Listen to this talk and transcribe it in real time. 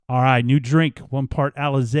All right, new drink, 1 part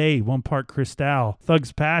Alizé, 1 part Cristal,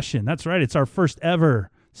 Thug's Passion. That's right, it's our first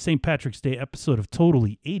ever St. Patrick's Day episode of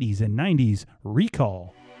Totally 80s and 90s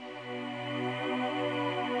Recall.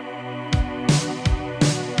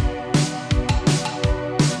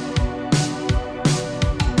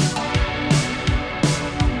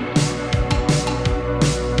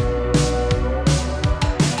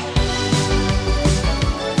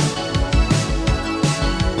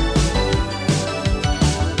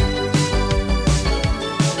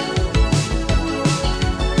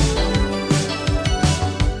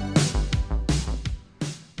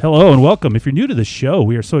 Hello and welcome. If you're new to the show,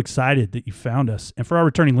 we are so excited that you found us. And for our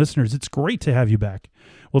returning listeners, it's great to have you back.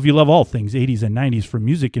 Well, if you love all things 80s and 90s, from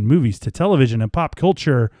music and movies to television and pop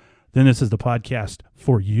culture, then this is the podcast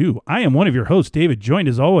for you. I am one of your hosts, David, joined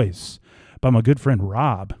as always by my good friend,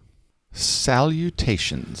 Rob.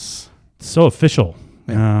 Salutations. So official.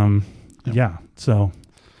 Yeah. Yeah. So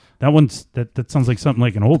that sounds like something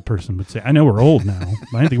like an old person would say. I know we're old now,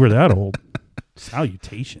 but I didn't think we're that old.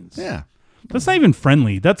 Salutations. Yeah. That's not even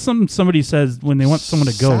friendly. That's somebody says when they want someone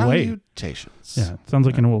to go away. Salutations. Yeah, it sounds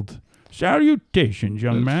like an old salutations,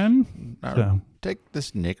 young man. So, take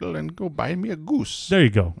this nickel and go buy me a goose. there you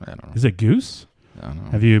go. I don't know. Is it goose? I don't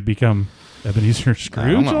know. Have you become Ebenezer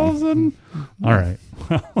Scrooge know. all of a sudden? All right.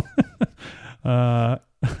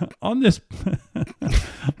 On this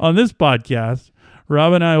podcast,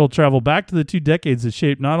 Rob and I will travel back to the 2 decades that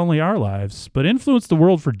shaped not only our lives, but influenced the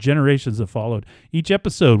world for generations that followed. Each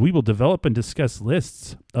episode, we will develop and discuss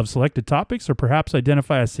lists of selected topics or perhaps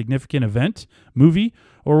identify a significant event, movie,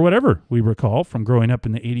 or whatever we recall from growing up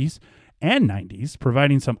in the 80s and 90s,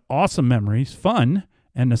 providing some awesome memories, fun,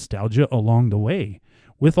 and nostalgia along the way.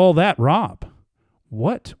 With all that, Rob,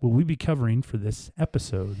 what will we be covering for this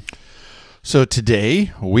episode? So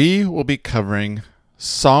today we will be covering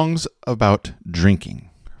songs about drinking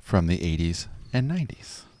from the 80s and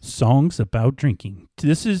 90s. Songs about drinking.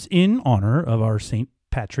 This is in honor of our St.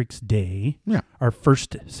 Patrick's Day, our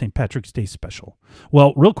first St. Patrick's Day special.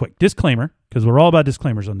 Well, real quick, disclaimer, because we're all about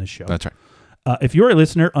disclaimers on this show. That's right. If you're a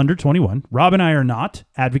listener under 21, Rob and I are not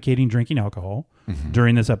advocating drinking alcohol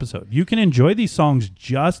during this episode. You can enjoy these songs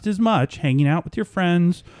just as much hanging out with your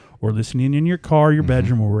friends or listening in your car, your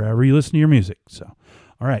bedroom, or wherever you listen to your music. So,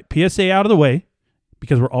 all right, PSA out of the way,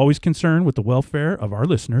 because we're always concerned with the welfare of our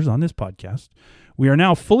listeners on this podcast. We are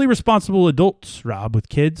now fully responsible adults, Rob, with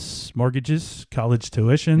kids, mortgages, college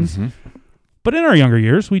tuitions. But in our younger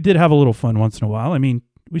years, we did have a little fun once in a while. I mean,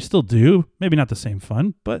 we still do. Maybe not the same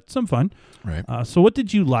fun, but some fun. Right. So what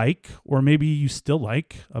did you like, or maybe you still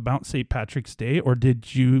like, about St. Patrick's Day, or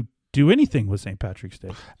did you do anything with St. Patrick's Day?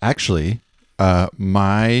 Actually,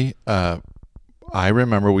 I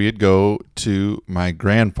remember we'd go to my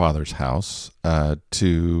grandfather's house on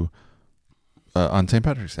St.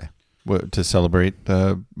 Patrick's Day to celebrate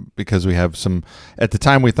because we have some. At the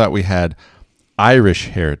time, we thought we had Irish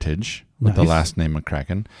heritage with the last name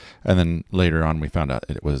McCracken, and then later on we found out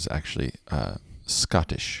it was actually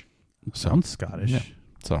Scottish. Sounds Scottish. Yeah.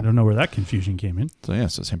 So I don't know where that confusion came in. So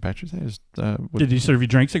St. Patrick's Day is. Did he serve you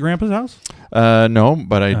drinks at Grandpa's house? No,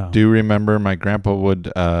 but I do remember my grandpa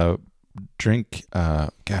would drink.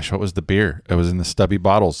 What was the beer? It was in the stubby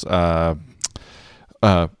bottles.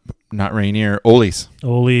 Not Rainier, Ole's.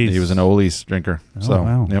 Ole's. He was an Ole's drinker. Oh,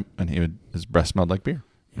 wow. Yep, and his breath smelled like beer.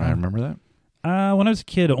 Yeah. I remember that. When I was a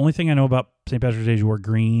kid, the only thing I know about St. Patrick's Day is you wore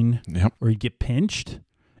green, or you'd get pinched,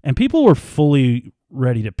 and people were fully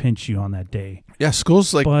ready to pinch you on that day. Yeah,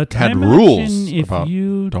 schools but had I rules if about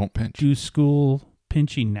you don't pinch. Do school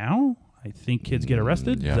pinching now? I think kids get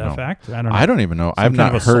arrested. Yeah, is that no. a fact? I don't know. I don't even know. I've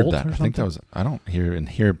not heard that. I think something? I don't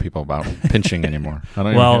hear people about pinching anymore. I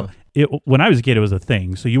don't when I was a kid, it was a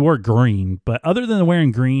thing. So you wore green, but other than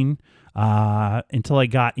wearing green, until I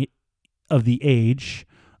got of the age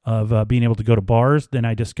of being able to go to bars, then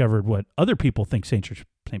I discovered what other people think St.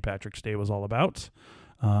 Patrick's Day was all about,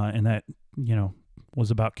 and that was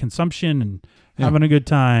about consumption and having a good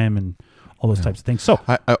time and all those types of things. So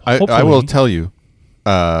I will tell you.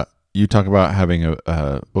 You talk about having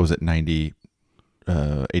what was it,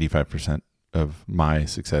 85% of my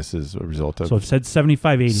success is a result of. So I've said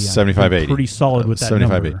 75-80. 75-80. Pretty solid with that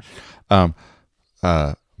number.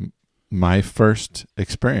 75-80. My first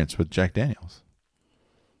experience with Jack Daniels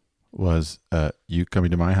was you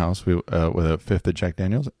coming to my house with a fifth of Jack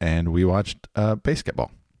Daniels, and we watched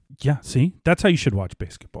basketball. Yeah, see? That's how you should watch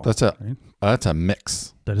basketball. That's a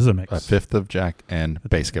mix. That is a mix. A fifth of Jack and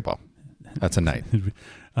basketball. That's a night.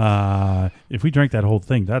 If we drank that whole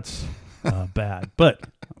thing, that's bad. But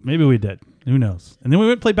maybe we did. Who knows? And then we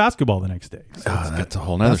went and played basketball the next day. So that's a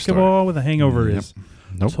whole nother story. Basketball with a hangover is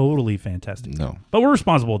Nope. Totally fantastic. No. But we're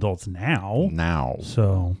responsible adults now. Now.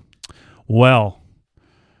 So, well,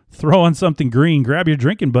 throw on something green, grab your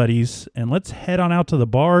drinking buddies, and let's head on out to the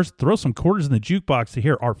bars, throw some quarters in the jukebox to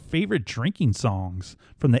hear our favorite drinking songs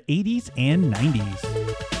from the 80s and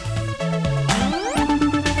 90s.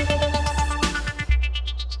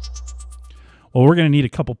 Well, we're going to need a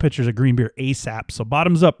couple pitchers of green beer ASAP. So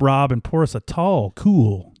bottoms up, Rob, and pour us a tall,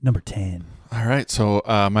 cool number 10. All right. So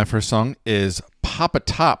my first song is Papa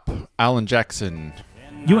Top, Alan Jackson.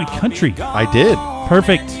 You went country. I did.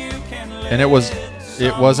 Perfect. And it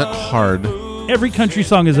wasn't hard. Every country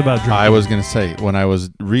song is about drinking. I was going to say, when I was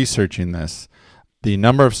researching this, the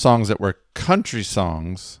number of songs that were country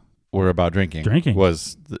songs were about drinking.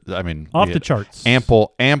 Was, I mean, off the charts.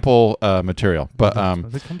 Ample material. But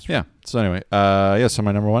yeah. So anyway, so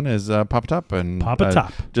my number one is Papa Top, and Papa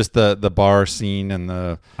Top. Just the bar scene and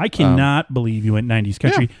the. I cannot believe you went 90s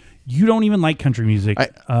country. Yeah. You don't even like country music,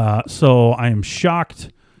 so I am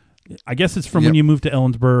shocked. I guess it's from when you moved to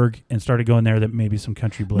Ellensburg and started going there that maybe some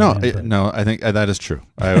country blend. No, I think that is true.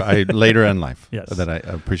 I later in life yes. that I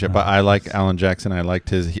appreciate, but I like Alan Jackson. I liked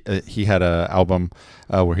his. He had an album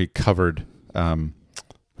where he covered some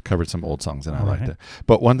old songs, and I liked it.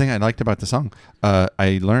 But one thing I liked about the song,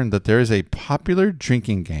 I learned that there is a popular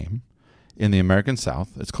drinking game in the American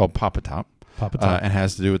South. It's called Papa Top. Papa Top. And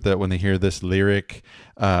has to do with that when they hear this lyric,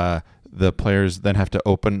 the players then have to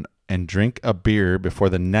open and drink a beer before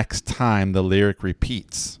the next time the lyric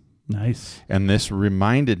repeats. Nice. And this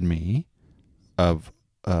reminded me of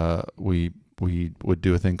we would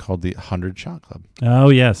do a thing called the 100 Shot Club. Oh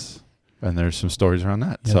yes. And there's some stories around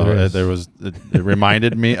that. Yeah, so it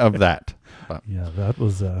reminded me of that. But. Yeah, that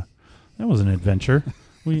was an adventure.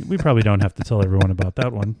 We probably don't have to tell everyone about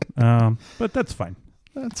that one. But that's fine.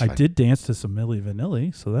 That's fine. I did dance to some Milli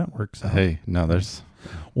Vanilli, so that works out. Hey, no, there's.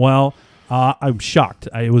 Well, I'm shocked.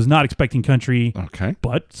 I was not expecting country. Okay.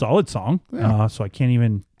 But solid song. Yeah. So I can't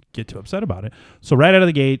even get too upset about it. So right out of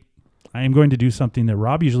the gate, I am going to do something that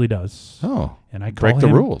Rob usually does. Oh. And I break the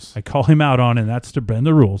rules. I call him out on, and that's to bend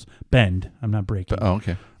the rules. Bend. I'm not breaking. Oh,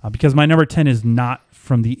 okay. Because my number 10 is not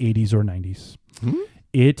from the 80s or 90s. Hmm?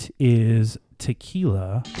 It is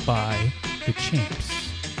Tequila by the Champs.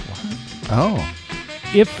 Oh.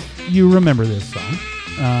 If you remember this song,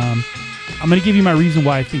 I'm going to give you my reason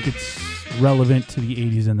why I think it's relevant to the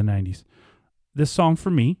 80s and the 90s. This song for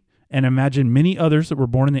me, and imagine many others that were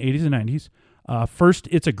born in the 80s and 90s. First,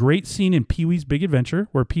 it's a great scene in Pee-wee's Big Adventure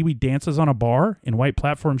where Pee-wee dances on a bar in white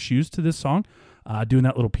platform shoes to this song, doing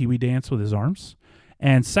that little Pee-wee dance with his arms.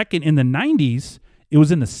 And second, in the 90s, it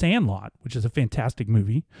was in The Sandlot, which is a fantastic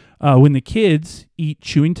movie, when the kids eat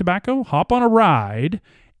chewing tobacco, hop on a ride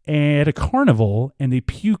at a carnival, and they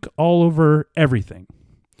puke all over everything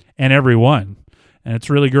and everyone. And it's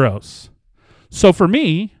really gross. So for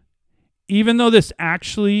me, even though this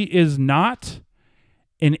actually is not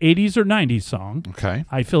an 80s or 90s song, okay,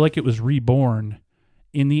 I feel like it was reborn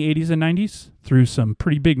in the 80s and 90s through some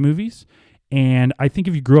pretty big movies. And I think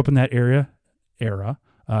if you grew up in that era,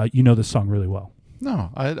 you know this song really well.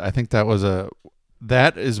 No, I think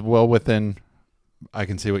that is well within. I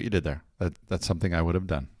can see what you did there. That's something I would have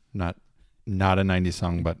done. Not a 90s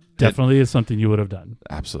song, but definitely is something you would have done.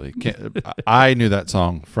 Absolutely. I knew that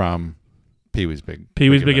song from Pee-wee's Big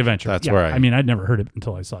Adventure. That's where I mean, I'd never heard it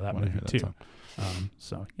until I saw that movie too.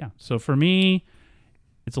 So for me,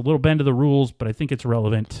 it's a little bend of the rules, but I think it's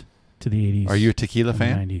relevant to the 80s. Are you a tequila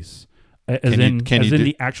fan? 90s. As in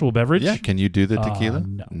the actual beverage? Yeah. Can you do the tequila?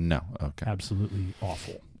 No. Okay. Absolutely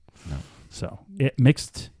awful. No. So it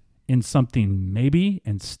mixed in something maybe,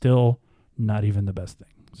 and still not even the best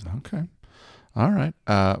thing. So. Okay. All right.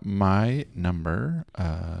 My number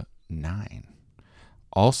 9.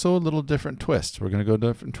 Also a little different twist. We're going to go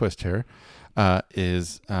different twist here.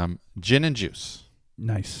 Is Gin and Juice.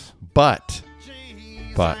 Nice. But.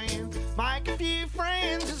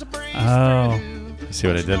 Oh. See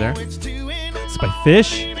what I did there? It's by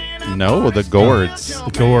Fish? No, the Gourds.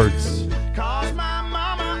 The Gourds.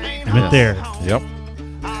 Right there. Yep.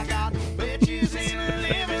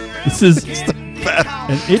 This is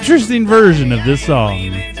an interesting version of this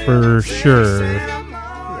song, for sure.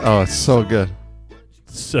 Oh, it's so good.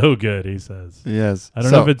 So good, he says. Yes. I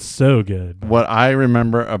don't know if it's so good. What I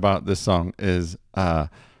remember about this song is, this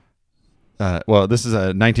is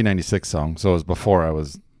a 1996 song, so it was before I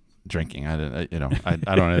was drinking. I don't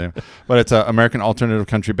know anything. But it's an American alternative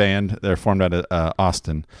country band. They're formed out of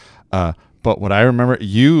Austin. But what I remember,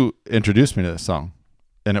 you introduced me to this song,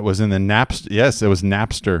 and it was in the Napster. Yes, it was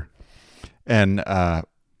Napster. And I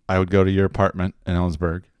would go to your apartment in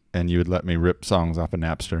Ellensburg, and you would let me rip songs off of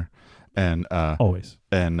Napster. And always.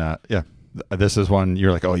 And this is one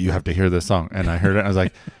you're like, oh, you have to hear this song. And I heard it. And I was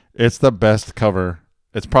like, it's the best cover.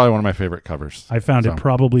 It's probably one of my favorite covers. I found it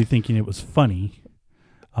probably thinking it was funny.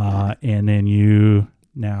 And then you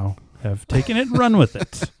now have taken it and run with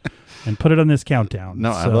it and put it on this countdown.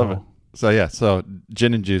 No, I love it. So, yeah. So,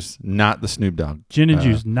 Gin and Juice, not the Snoop Dogg. Gin and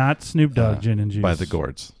Juice, not Snoop Dogg Gin and Juice. By the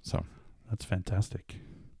Gourds. So, that's fantastic.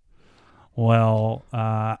 Well,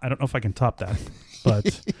 I don't know if I can top that,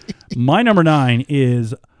 but my number 9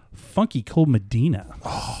 is Funky Cold Medina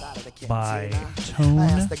by Tone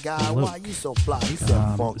Loc. This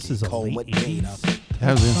is a late 80s.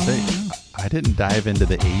 I was going to say, I didn't dive into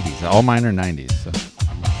the 80s. All mine are 90s. So.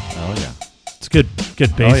 Oh, yeah. It's good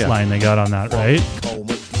bass line they got on that, right?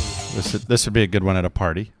 This would be a good one at a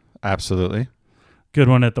party. Absolutely. Good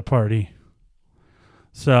one at the party.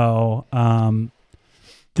 So,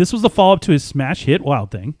 this was the follow-up to his smash hit,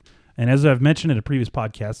 Wild Thing. And as I've mentioned in a previous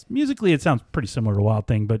podcast, musically it sounds pretty similar to Wild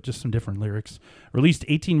Thing, but just some different lyrics. Released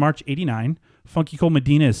 18 March 89, Funky Cold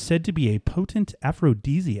Medina is said to be a potent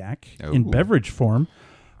aphrodisiac in beverage form.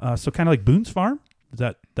 So kind of like Boone's Farm. Is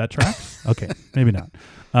that tracks? Okay, maybe not.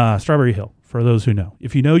 Strawberry Hill, for those who know.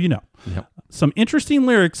 If you know, you know. Yep. Some interesting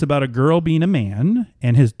lyrics about a girl being a man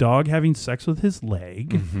and his dog having sex with his leg.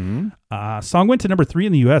 Mm-hmm. Song went to number 3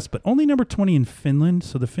 in the U.S., but only number 20 in Finland,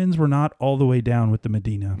 so the Finns were not all the way down with the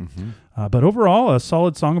Medina. Mm-hmm. But overall, a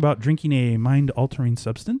solid song about drinking a mind-altering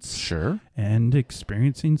substance. Sure. And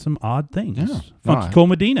experiencing some odd things. Yeah. Funky Cold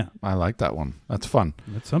Medina. I like that one. That's fun.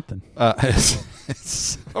 That's something. It's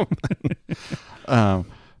something.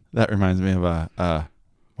 That reminds me of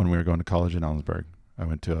when we were going to college in Ellensburg. I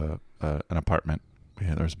went to an apartment.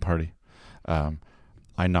 There was a party.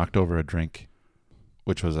 I knocked over a drink,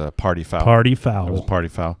 which was a party foul. Party foul. It was a party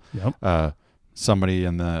foul. Yep. Somebody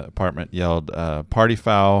in the apartment yelled party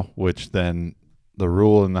foul, which then the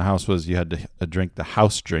rule in the house was you had to drink the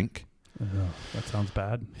house drink. That sounds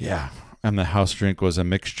bad. Yeah. And the house drink was a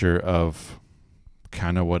mixture of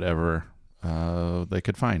kind of whatever they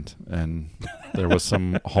could find. And there was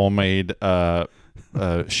some homemade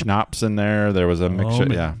schnapps in there. There was a mixture.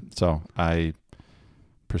 Yeah. So I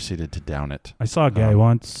proceeded to down it. I saw a guy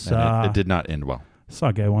once. It did not end well. I saw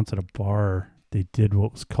a guy once at a bar. They did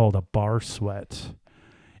what was called a bar sweat.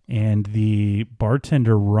 And the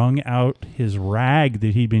bartender wrung out his rag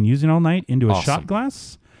that he'd been using all night into a shot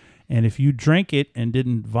glass. And if you drank it and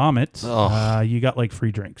didn't vomit, you got like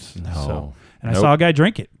free drinks. No. I saw a guy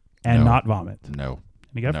drink it and not vomit. No. And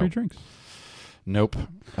he got free drinks. Nope.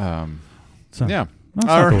 So, yeah. That's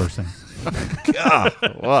not the worst thing.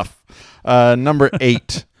 Woof. Number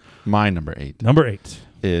 8. My number 8. Number 8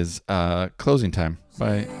 is Closing Time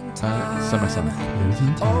by Semi-Sonic.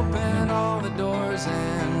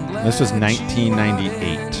 This was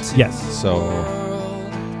 1998. Yes. So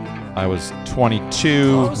I was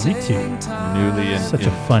 22. Me too. Newly in. Such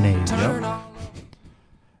a fun age. Yep.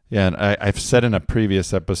 Yeah, and I've said in a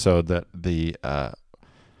previous episode that the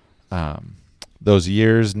those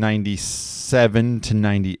years 97 to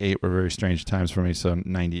 98 were very strange times for me. So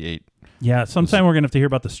 98. Yeah, sometime we're gonna have to hear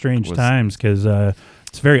about the strange times because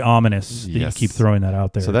it's very ominous that you keep throwing that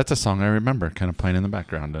out there. So that's a song I remember, kind of playing in the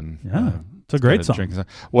background, and it's a great song.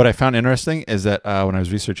 What I found interesting is that when I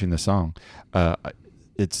was researching the song,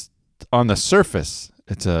 it's on the surface,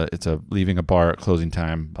 it's a leaving a bar at closing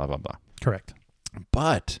time, blah blah blah. Correct.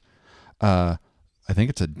 But I think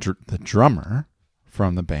it's the drummer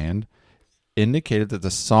from the band indicated that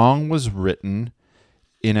the song was written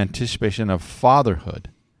in anticipation of fatherhood,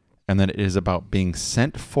 and that it is about being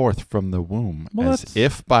sent forth from the womb as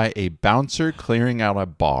if by a bouncer clearing out a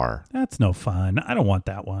bar. That's no fun. I don't want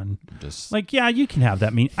that one. Just you can have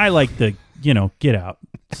that. I like the get out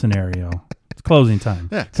scenario. It's closing time.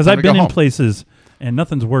 Yeah, because I've been in places and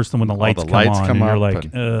nothing's worse than when the lights come on and you're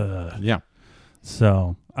like, ugh. Yeah.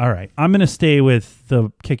 So, all right. I'm going to stay with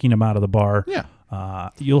the kicking him out of the bar. Yeah.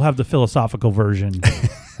 You'll have the philosophical version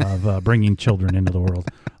of bringing children into the world.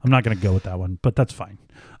 I'm not going to go with that one, but that's fine.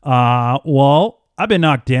 Well, I've been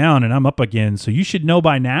knocked down and I'm up again, so you should know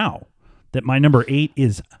by now that my number 8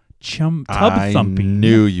 is Tub Thumping. I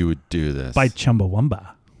knew you would do this. By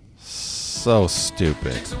Chumbawamba. So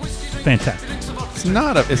stupid. Fantastic. It's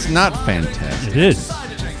not fantastic. It is.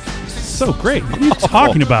 So great. What are you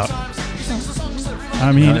talking about?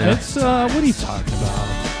 It's what are you talking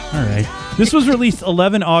about? All right. This was released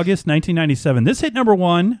 11 August 1997. This hit number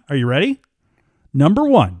 1. Are you ready? Number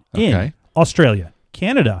 1 in Australia,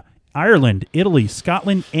 Canada, Ireland, Italy,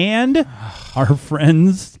 Scotland, and our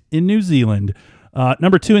friends in New Zealand.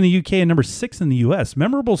 Number 2 in the UK and number 6 in the US.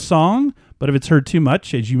 Memorable song, but if it's heard too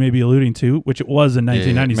much, as you may be alluding to, which it was in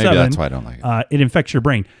 1997, maybe that's why I don't like it. It infects your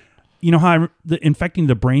brain. you know how the infecting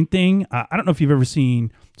the brain thing? I don't know if you've ever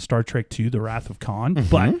seen Star Trek II, The Wrath of Khan,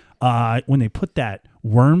 but when they put that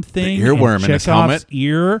worm thing, the earworm in his helmet,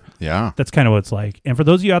 ear, yeah, that's kind of what it's like. And for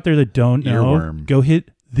those of you out there that don't know, Earworm. go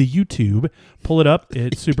hit the YouTube, pull it up.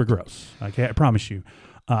 It's super gross. Okay, I promise you.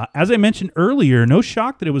 As I mentioned earlier, no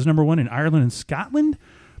shock that it was number one in Ireland and Scotland,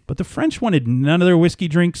 but the French wanted none of their whiskey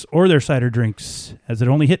drinks or their cider drinks, as it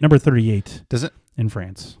only hit number 38 in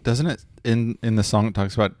France. Doesn't it, in the song it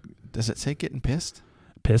talks about, does it say getting pissed?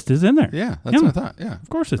 Pissed is in there. Yeah, that's what I thought. Yeah. Of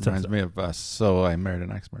course it says reminds me of So I Married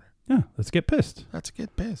an Axe Murderer. Yeah, let's get pissed. Let's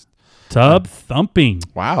get pissed. Tub thumping.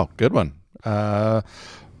 Wow, good one.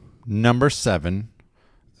 Number 7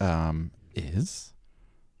 is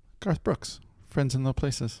Garth Brooks, Friends in Low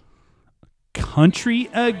Places. Country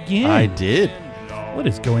again. I did. What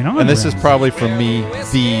is going on? And this is Rams? probably, for me,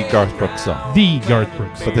 the Garth Brooks song. The Garth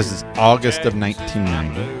Brooks. But this is August of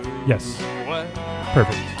 1990. Yes.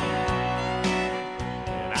 Perfect.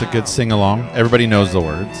 It's a good sing-along. Everybody knows the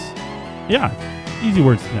words. Yeah. Easy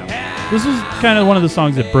words to know. This is kind of one of the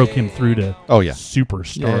songs that broke him through to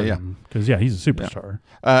superstar. Yeah. Because, he's a superstar.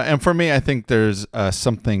 And for me, I think there's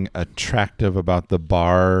something attractive about the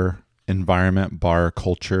bar environment, bar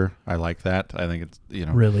culture. I like that. I think it's,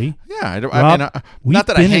 Really? Yeah. Rob, not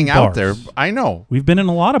that I hang out there. I know. We've been in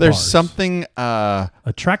a lot of There's bars. something...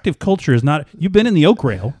 Attractive culture is not... You've been in the Oak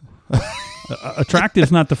Rail. Attractive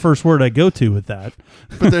is not the first word I go to with that.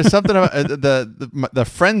 But there's something about the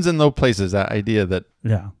friends in low places, that idea that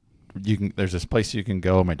there's this place you can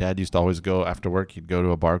go. My dad used to always go after work. He'd go to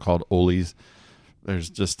a bar called Oli's.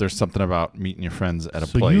 There's something about meeting your friends at a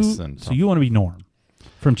place. So you want to be Norm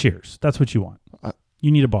from Cheers. That's what you want.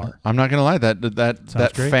 You need a bar. I'm not going to lie.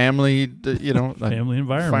 That great. family, Family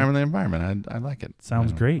environment. Family environment. I like it.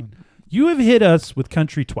 Sounds great. You have hit us with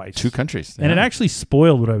country twice. 2 countries. And it actually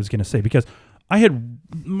spoiled what I was going to say, because I had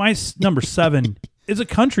my number 7 is a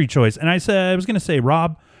country choice. And I was going to say,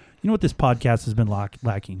 Rob, you know what this podcast has been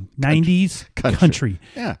lacking? 90s country.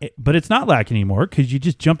 Yeah. But it's not lacking anymore, because you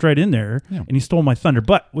just jumped right in there and you stole my thunder.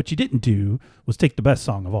 But what you didn't do was take the best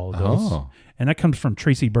song of all of those. Oh. And that comes from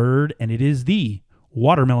Tracy Byrd, and it is the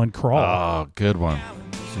Watermelon Crawl. Oh, good one.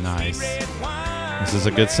 Nice. This is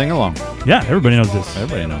a good sing-along. Yeah, everybody knows this.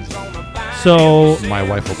 Everybody knows it. So my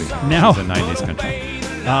wife will be now. She's a 90s country.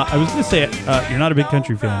 I was going to say, you're not a big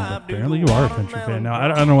country fan, but apparently you are a country fan. Now, I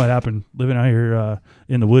don't know what happened. Living out here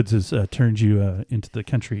in the woods has turned you into the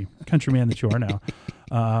country man that you are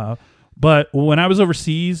now. But when I was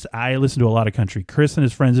overseas, I listened to a lot of country. Chris and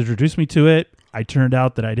his friends introduced me to it. I turned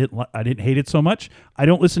out that I didn't hate it so much. I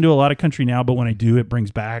don't listen to a lot of country now, but when I do, it brings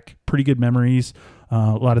back pretty good memories.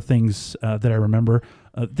 A lot of things that I remember.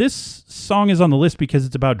 This song is on the list because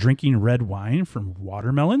it's about drinking red wine from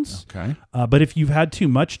watermelons. Okay. But if you've had too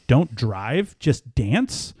much, don't drive, just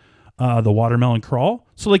dance. The Watermelon Crawl.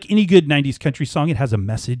 So like any good 90s country song, it has a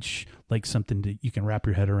message, like something that you can wrap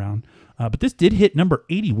your head around. But this did hit number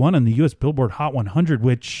 81 on the U.S. Billboard Hot 100,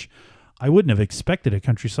 which I wouldn't have expected a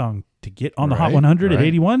country song to get on the Hot 100 at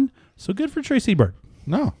 81. So good for Tracy Byrd.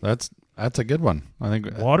 No, that's a good one. I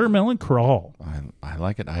think Watermelon Crawl. I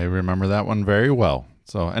like it. I remember that one very well.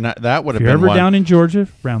 So, and that would have If been you're ever one, down in Georgia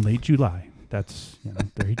around late July, that's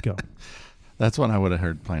there you go. That's one I would have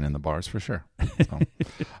heard playing in the bars for sure.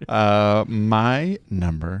 So, my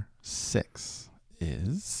number 6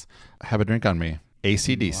 is Have a Drink on Me.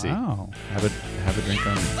 AC/DC. Wow. Have a drink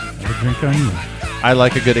on me. Have a drink on you. I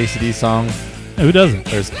like a good AC/DC song. Yeah, who doesn't?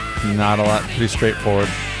 There's not a lot. Pretty straightforward.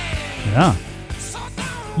 Yeah.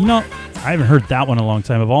 You know, I haven't heard that one in a long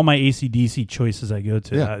time. Of all my AC/DC choices I go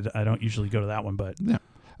to, I don't usually go to that one, but yeah.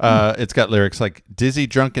 It's got lyrics like, dizzy,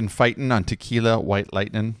 drunk, and fighting on tequila, white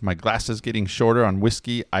lightning. My glass is getting shorter on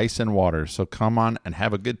whiskey, ice, and water. So come on and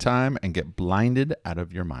have a good time and get blinded out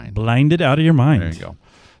of your mind. Blinded out of your mind. There you go.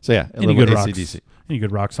 So yeah, Any good AC/DC. Any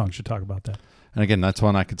good rock song should talk about that. And again, that's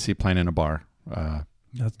one I could see playing in a bar.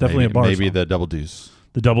 That's definitely a bar Maybe song. The Double Deuce.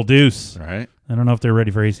 The Double Deuce. Right. I don't know if they're ready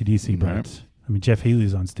for AC/DC, but Right. I mean, Jeff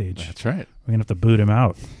Healey's on stage. That's right. We're going to have to boot him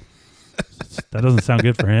out. That doesn't sound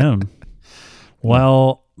good for him.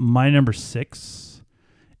 Well, my number 6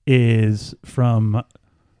 is from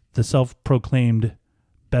the self-proclaimed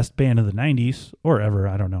best band of the 90s, or ever,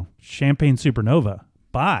 I don't know, Champagne Supernova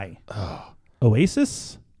by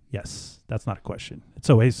Oasis. Yes, that's not a question. It's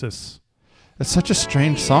Oasis. It's such a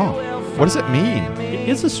strange song. What does it mean? It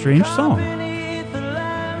is a strange song.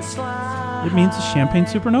 It means a champagne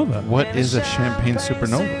supernova. What is a champagne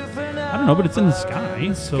supernova? I don't know, but it's in the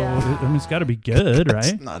sky, so I mean, it's got to be good, right?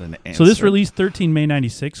 That's not an answer. So this released 13 May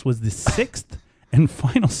 96 was the 6th and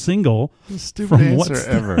final single Stupid from answer what's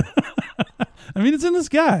ever. I mean, it's in the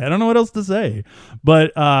sky. I don't know what else to say.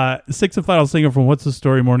 But Sixth and Final Single from What's the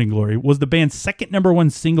Story, Morning Glory was the band's second number one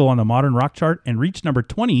single on the modern rock chart and reached number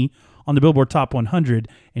 20 on the Billboard Top 100.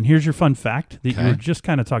 And here's your fun fact that you were just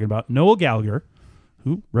kind of talking about. Noel Gallagher,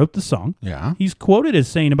 who wrote the song, he's quoted as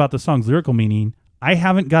saying about the song's lyrical meaning, "I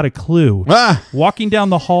haven't got a clue. Walking down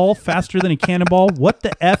the hall faster than a cannonball. What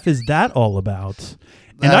the F is that all about?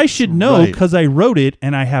 And I should know because I wrote it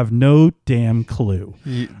and I have no damn clue."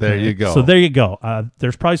 There you go. So there you go.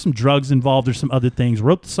 There's probably some drugs involved. There's some other things.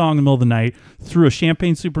 Wrote the song in the middle of the night, threw a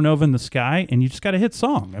champagne supernova in the sky, and you just got a hit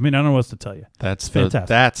song. I mean, I don't know what else to tell you. That's fantastic.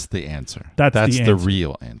 That's the answer. That's the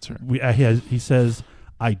real answer. He says,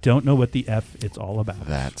 "I don't know what the F it's all about."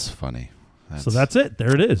 That's funny. So that's it.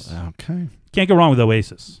 There it is. Okay. Can't go wrong with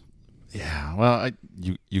Oasis. Yeah. Well,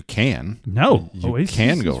 you can. No. You Oasis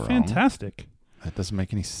can go is wrong. Fantastic. That doesn't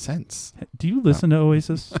make any sense. Do you listen to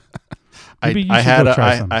Oasis? I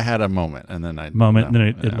had a moment, and then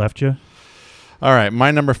it left you. All right,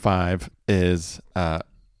 my number 5 is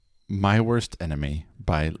 "My Worst Enemy"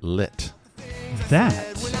 by Lit.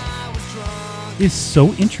 That is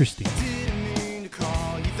so interesting.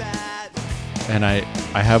 And I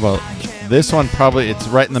have this one probably, it's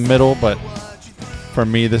right in the middle, but for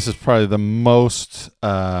me this is probably the most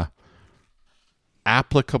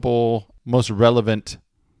applicable, most relevant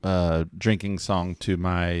drinking song to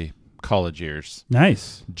my college years.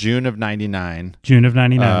 Nice. June of 99.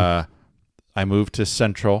 I moved to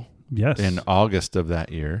Central. Yes. In August of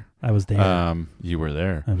that year. I was there. You were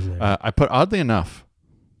there. I was there. I put, oddly enough,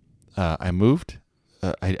 I moved.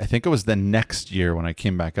 I think it was the next year when I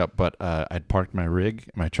came back up, but I'd parked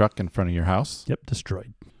my truck in front of your house. Yep,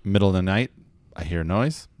 destroyed. Middle of the night, I hear a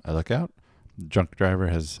noise. I look out. Drunk driver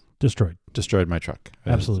has destroyed my truck.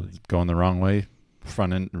 Absolutely. It's going the wrong way,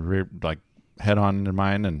 front and rear, like head on into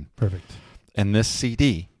mine. And perfect. And this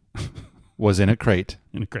CD was in a crate.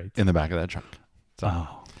 In the back of that truck. So,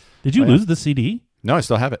 did you lose the CD? No, I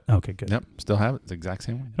still have it. Okay, good. Yep, still have it. It's the exact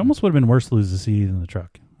same one. It almost would have been worse to lose the CD than the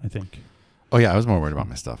truck, I think. Oh, yeah, I was more worried about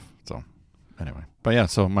my stuff. So, anyway. But yeah,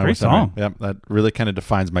 so my great song. Yeah, that really kind of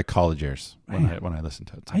defines my college years when I listen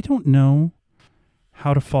to it. So. I don't know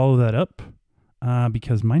how to follow that up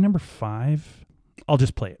because my number 5, I'll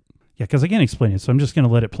just play it. Yeah, because I can't explain it, so I'm just going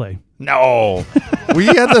to let it play. No. We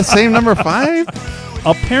had the same number 5?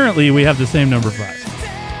 Apparently, we have the same number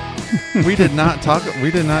 5. We did not talk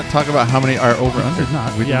about how many are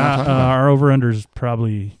over-unders. Our over-unders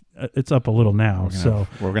probably... it's up a little now.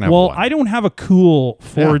 We're gonna have one. I don't have a cool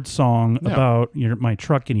Ford song about my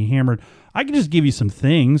truck getting hammered. I can just give you some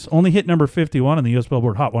things. Only hit number 51 on the U.S.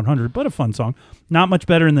 Billboard Hot 100, but a fun song. Not much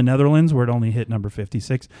better in the Netherlands, where it only hit number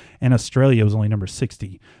 56, and Australia was only number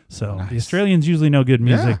 60. So the Australians usually know good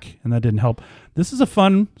music, and that didn't help. This is a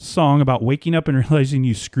fun song about waking up and realizing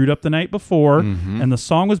you screwed up the night before, and the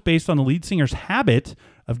song was based on the lead singer's habit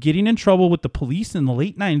of getting in trouble with the police in the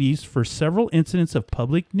late 90s for several incidents of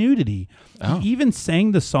public nudity. He even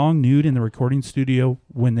sang the song nude in the recording studio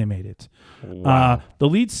when they made it. Wow. The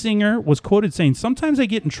lead singer was quoted saying, "Sometimes I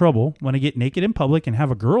get in trouble when I get naked in public and have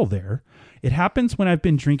a girl there. It happens when I've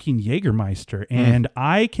been drinking Jägermeister, and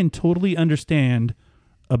I can totally understand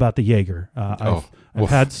about the Jaeger. I've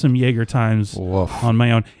had some Jaeger times on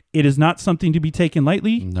my own. It is not something to be taken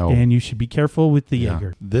lightly, and you should be careful with the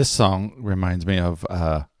Jaeger." This song reminds me of,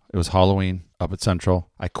 it was Halloween up at Central.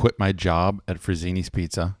 I quit my job at Frazzini's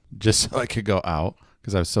Pizza just so I could go out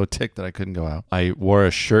because I was so ticked that I couldn't go out. I wore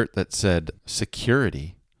a shirt that said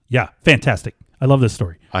security. Yeah, fantastic. I love this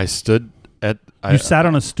story. I stood at... You sat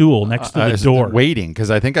on a stool next to the door. Waiting, because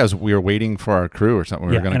I think we were waiting for our crew or something.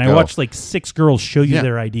 We were going to go. And I watched like 6 girls show you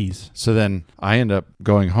their IDs. So then I end up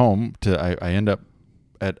going home I end up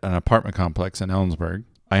at an apartment complex in Ellensburg.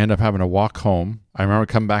 I end up having to walk home. I remember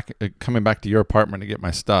coming back to your apartment to get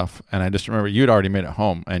my stuff, and I just remember you'd already made it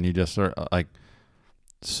home, and you just sort of like,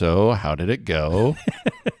 "So how did it go?"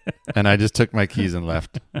 And I just took my keys and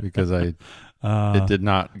left because it did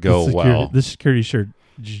not go well. The security shirt.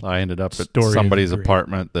 I ended up at somebody's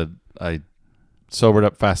apartment that I sobered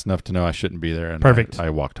up fast enough to know I shouldn't be there, and perfect. I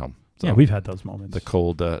walked home. So yeah, we've had those moments. The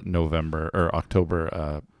cold November or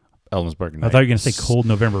October Ellensburg night. I thought you were going to say cold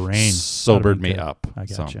November rain. Sobered me up. I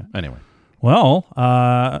got you. Anyway. Well,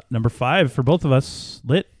 number 5 for both of us,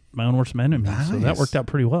 Lit, My Own Worst Enemy. Nice. So that worked out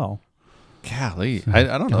pretty well. Golly. So,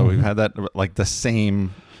 I don't know. We've had that like the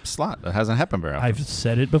same slot. It hasn't happened very often. I've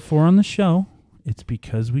said it before on the show. It's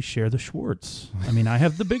because we share the Schwartz. I mean, I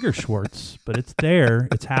have the bigger Schwartz, but it's there.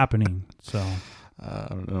 It's happening. So I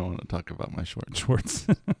don't want to talk about my Schwartz.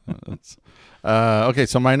 Okay,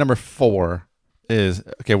 so my number 4 is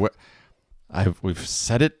we've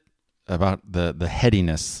said it about the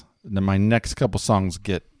headiness Then my next couple songs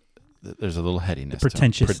there's a little headiness,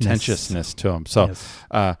 pretentiousness to them. So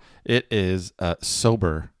Yes. it is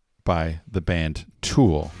 "Sober" by the band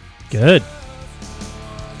Tool. Good.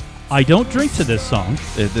 I don't drink to this song.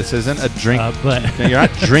 This isn't a drink, but you're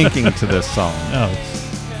not drinking to this song. no,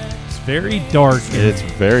 it's very dark. and- It's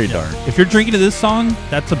very dark. If you're drinking to this song,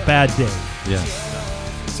 that's a bad day. Yeah.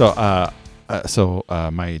 So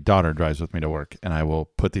my daughter drives with me to work, and I will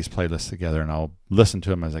put these playlists together, and I'll listen to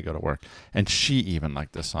them as I go to work. And she even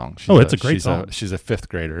liked this song. It's a great song. She's a fifth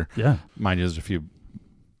grader. Yeah. Mind you, there's a few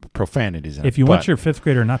profanities in it. If you want your fifth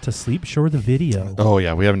grader not to sleep, show her the video. Oh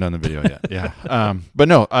yeah, we haven't done the video yet. Yeah, but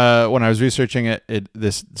no. When I was researching it,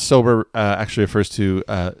 this sober actually refers to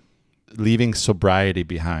leaving sobriety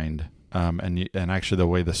behind. And actually, the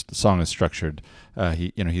way this song is structured,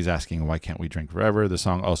 he's asking, why can't we drink forever? The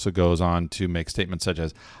song also goes on to make statements such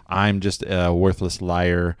as, "I'm just a worthless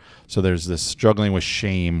liar." So there's this struggling with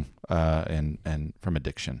shame and from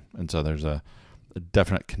addiction, and so there's a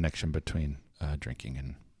definite connection between drinking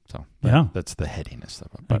and so that's the headiness of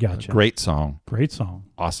it. But gotcha. Great song, Great song.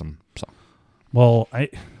 awesome song. Well, I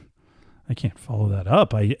can't follow that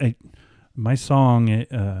up. My song.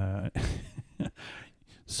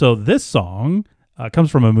 So this song comes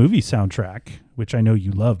from a movie soundtrack, which I know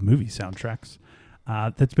you love movie soundtracks.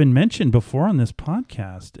 That's been mentioned before on this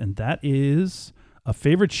podcast, and that is a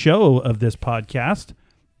favorite show of this podcast,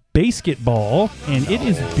 Basketball, and it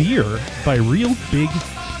is Beer by Real Big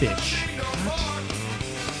Fish.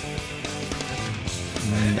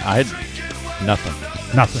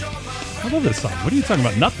 Nothing. I love this song. What are you talking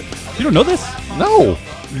about? Nothing. You don't know this? No,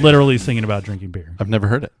 Literally singing about drinking beer. I've never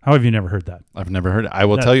heard it. How have you never heard that? I've never heard it. I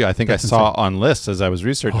will tell you, I think I that's saw on lists as I was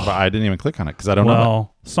researching, but I didn't even click on it because I don't know.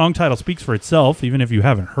 Well, song title speaks for itself, even if you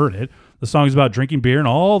haven't heard it. The song is about drinking beer and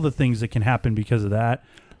all the things that can happen because of that.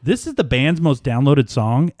 This is the band's most downloaded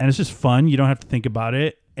song, and it's just fun. You don't have to think about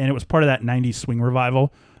it. And it was part of that 90s swing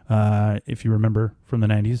revival. If you remember from the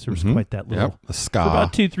 90s, there was quite that little. The For ska.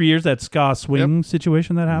 about 2-3 years, that ska swing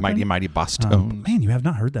situation that happened. Mighty Mighty Boss Tones. Man, you have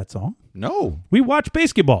not heard that song? No. We watched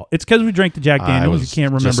Basketball. It's because we drank the Jack Daniels. You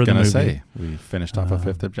can't remember the movie. Say, we finished off a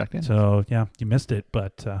fifth of Jack Daniels. So, yeah, you missed it.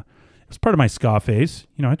 But it was part of my ska phase.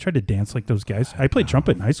 I tried to dance like those guys. I played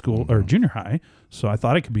trumpet in high school or junior high, so I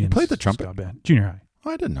thought I could be in played the ska trumpet? band. Junior high.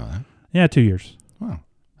 Oh, I didn't know that. Yeah, 2 years. Wow.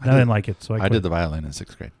 I didn't like it, so I I quit. did the violin in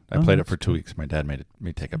sixth grade. I played it for 2 weeks. My dad made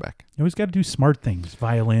me take it back. You always got to do smart things.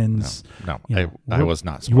 Violins. No, you I know, was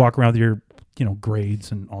not You smart. walk around with your,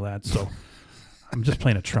 grades and all that. So I'm just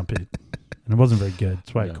playing a trumpet, and it wasn't very good.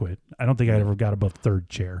 That's why I quit. I don't think I ever got above third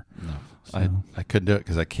chair. No, So. I couldn't do it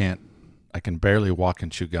because I can barely walk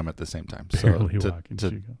and chew gum at the same time. Barely so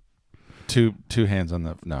walking. two hands on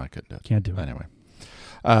the. No, I couldn't do it. Can't do it. Anyway.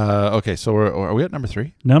 Okay, so are we at number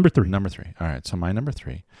 3? Number 3. Number 3. All right, so my number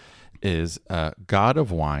 3 is God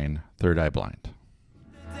of Wine, Third Eye Blind.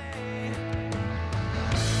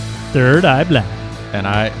 Third Eye Blind. And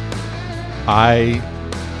I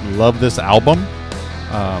love this album.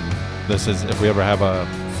 This is, if we ever have a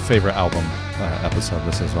favorite album episode,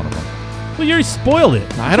 this is one of them. Well, you already spoiled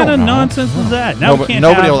it. I What don't kind of know. nonsense was that? Now we can't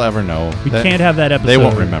Nobody have, will ever know. We can't have that episode. They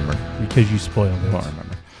won't remember. Because you spoiled it. They won't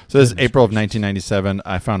remember. So this is April of 1997.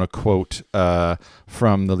 I found a quote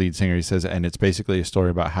from the lead singer. He says, and it's basically a story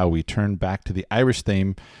about how we turn back to the Irish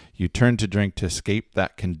theme. You turn to drink to escape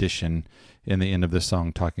that condition in the end of this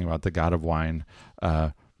song, talking about the God of Wine.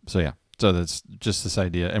 So that's just this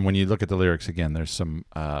idea. And when you look at the lyrics again, there's some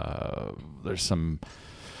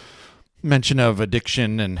mention of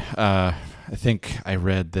addiction. And I think I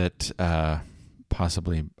read that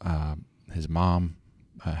possibly his mom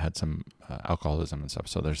had some alcoholism and stuff.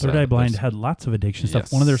 So there's Third Eye Blind had lots of addiction stuff.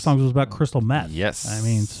 Yes. One of their songs was about crystal meth. Yes. I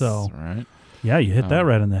mean, so right. Yeah, you hit that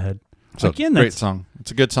right on the head. So Again, great song.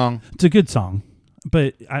 It's a good song. It's a good song,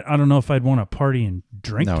 but I don't know if I'd want to party and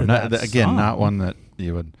drink. No, to not, that again, song. not one that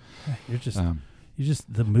you would. You're just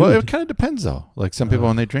the mood. Well, it kind of depends though. Like some people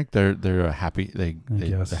when they drink, they're happy. They're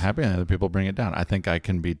guess. happy, and other people bring it down. I think I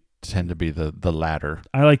can tend to be the latter.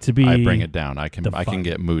 I like to be. I bring it down. I can fun.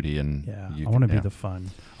 get moody and I want to be the fun.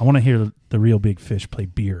 I want to hear the Real Big Fish play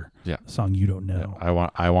Beer. Yeah, a song you don't know. Yeah,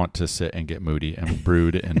 I want to sit and get moody and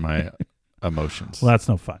brood in my emotions. Well, that's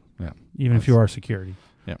no fun. Yeah, even if you are security.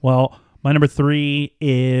 Yeah. Well, my number 3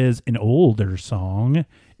 is an older song.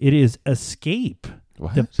 It is Escape,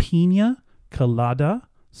 what? the Pina Colada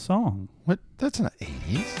song. What? That's in the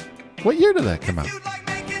 80s. What year did that come out?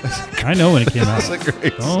 I know when it came out. That's a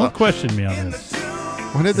great Don't song. question me on this.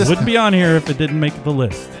 When did this? Wouldn't be on here if it didn't make the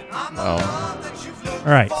list. Oh,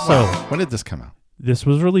 All right, so when did this come out? this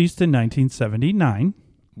was released in 1979.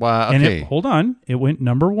 Wow. And Okay. hold on. It went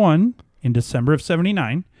number 1 in December of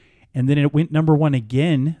 79. and then it went number one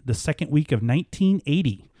again the second week of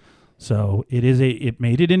 1980. So it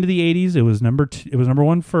made it into the 80s. It was number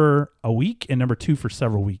one for a week and number 2 for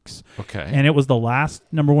several weeks. Okay. And it was the last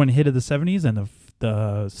number one hit of the 70s and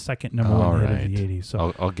the second number one hit right. of the 80s.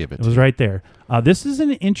 So I'll give it. it was right there. This is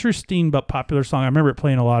an interesting but popular song. I remember it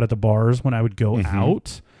playing a lot at the bars when I would go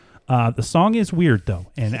out. The song is weird though,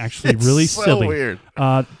 and actually really so silly. Weird.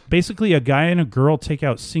 Basically, a guy and a girl take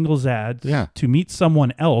out singles ads to meet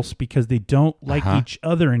someone else because they don't like each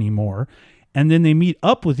other anymore. And then they meet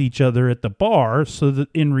up with each other at the bar, so that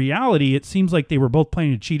in reality, it seems like they were both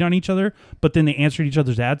planning to cheat on each other, but then they answered each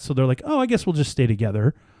other's ads, so they're like, oh, I guess we'll just stay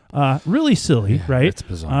together. Really silly, right? It's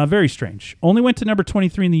bizarre. Very strange. Only went to number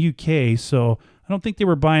 23 in the UK, so I don't think they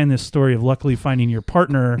were buying this story of luckily finding your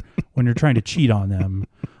partner when you're trying to cheat on them.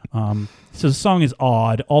 So the song is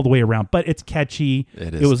odd all the way around, but it's catchy.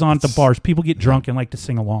 It is. It was on at the bars. People get drunk and like to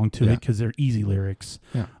sing along to it because they're easy lyrics.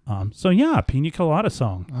 Yeah. Pina Colada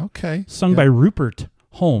song. Okay. Sung by Rupert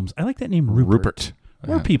Holmes. I like that name, Rupert.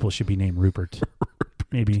 More Yeah. people should be named Rupert.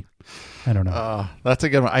 Maybe. I don't know. That's a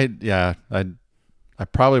good one. I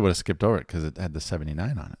probably would have skipped over it because it had the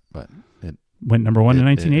 79 on it, but it Went number one in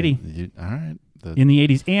 1980. All right. In the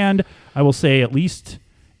 80s. And I will say at least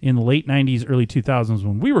in the late 90s, early 2000s,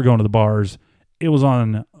 when we were going to the bars, it was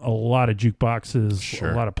on a lot of jukeboxes,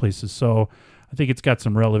 a lot of places. So I think it's got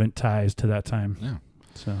some relevant ties to that time. Yeah.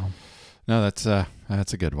 So No, that's a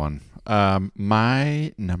good one.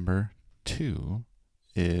 My number 2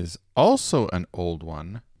 is also an old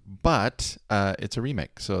one, but it's a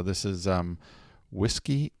remake. So this is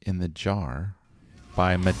Whiskey in the Jar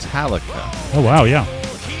by Metallica. Oh, wow, yeah.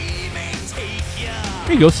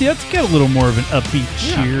 There you go. See, that's got a little more of an upbeat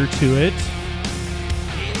cheer to it.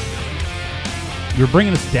 You're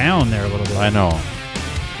bringing us down there a little bit. I know.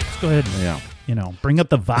 Let's go ahead and, bring up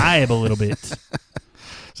the vibe a little bit.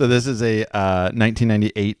 So this is a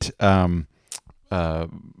 1998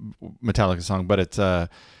 Metallica song, but it's a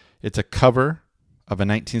cover of a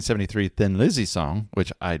 1973 Thin Lizzy song,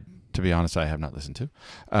 which to be honest, I have not listened to.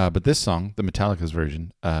 But this song, the Metallica's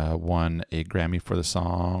version, won a Grammy for the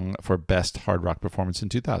song for Best Hard Rock Performance in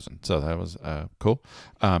 2000. So that was cool.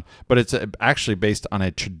 But it's actually based on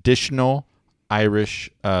a traditional Irish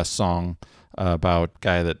song about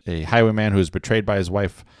a highwayman who is betrayed by his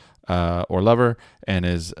wife or lover, and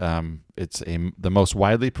the most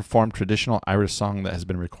widely performed traditional Irish song that has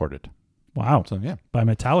been recorded. Wow. So yeah, by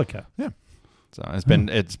Metallica. Yeah. So it's been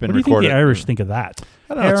What do recorded. you think the Irish think of that?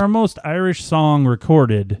 I don't know, Our most Irish song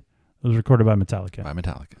recorded was recorded by Metallica. By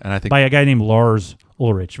Metallica, and I think by a guy named Lars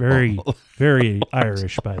Ulrich. Very, very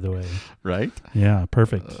Irish, by the way. Right? Yeah,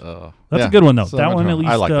 perfect. That's a good one though. So that one at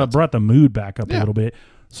least brought the mood back up a little bit.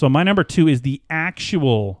 So my number 2 is the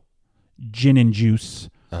actual Gin and Juice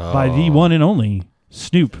by the one and only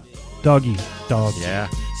Snoop Doggy Dogg. Yeah.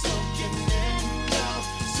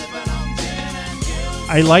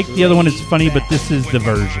 I like the other one. It's funny, but this is the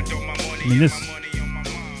version. I mean,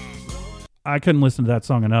 I couldn't listen to that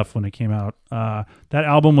song enough when it came out. That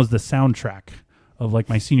album was the soundtrack of like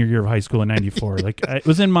my senior year of high school in '94. It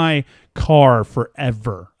was in my car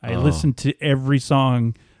forever. I listened to every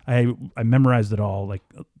song. I memorized it all. Like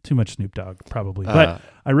too much Snoop Dogg probably, but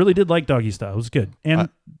I really did like Doggy Style. It was good. And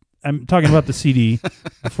I'm talking about the CD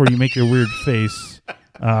before you make your weird face.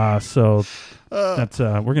 So that's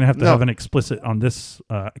we're gonna have to have an explicit on this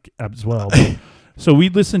as well. So we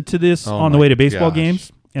listened to this on the way to baseball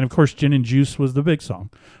games, and of course, Gin and Juice was the big song,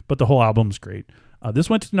 but the whole album's great. This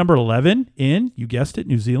went to number 11 in, you guessed it,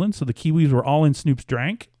 New Zealand. So the Kiwis were all in Snoop's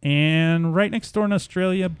Drank, and right next door in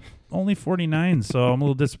Australia, only 49. So I'm a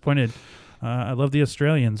little disappointed. I love the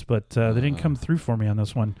Australians, but they didn't come through for me on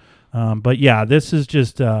this one. But yeah, this is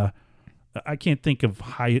just. I can't think of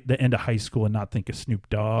the end of high school and not think of Snoop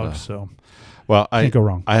Dogg. So, I can't go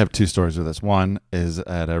wrong. I have 2 stories with this. One is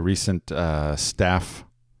at a recent staff.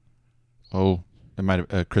 It might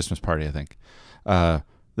have a Christmas party, I think.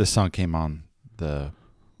 This song came on the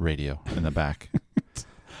radio in the back.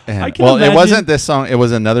 And, it wasn't this song. It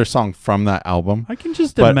was another song from that album. I can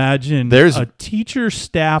just imagine there's a teacher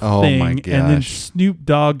staff thing, and then Snoop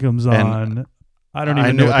Dogg comes on. I don't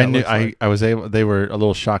even know what that looks like. I was able. They were a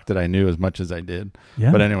little shocked that I knew as much as I did.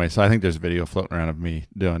 Yeah. But anyway, so I think there's a video floating around of me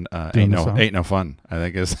doing "Ain't No Fun." I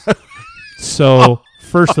think is. So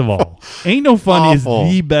first of all, "Ain't No Fun" is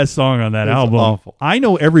the best song on that album. Awful. I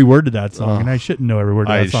know every word to that song, and I shouldn't know every word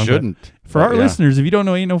to that song. I shouldn't. For our listeners, if you don't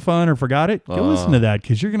know "Ain't No Fun" or forgot it, go listen to that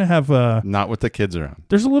because you're gonna have not with the kids around.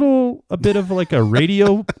 There's a bit of like a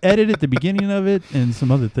radio edit at the beginning of it and some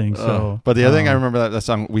other things. So, but the other thing I remember that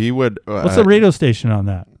song we would. What's the radio station on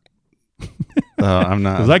that? I'm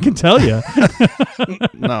Because not. I can tell you.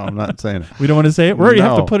 No, I'm not saying it. We don't want to say it. We already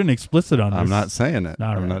have to No. put an explicit on this. I'm not saying it. All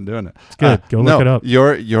I'm right. not doing it. It's good. Go look it up.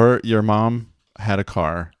 Your mom had a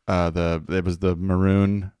car. It was the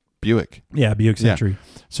maroon Buick. Yeah, Buick Yeah. Century.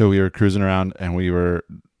 So we were cruising around and we were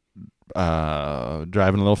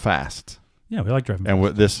driving a little fast. Yeah, we like driving. And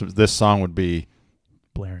this song would be,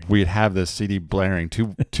 blaring. we'd have this CD blaring.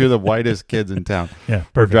 Two of the whitest kids in town. Yeah, We're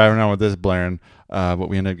perfect. driving around with this blaring, but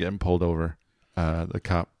we ended up getting pulled over. The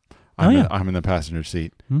cop. yeah. I'm in the passenger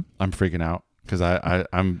seat. Hmm? I'm freaking out because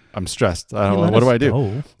I'm stressed. I He don't know let what do us I do.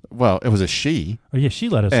 go. Well, it was a she, Oh yeah, she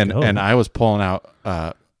let us and go. and I was pulling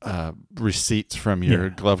out receipts from your Yeah.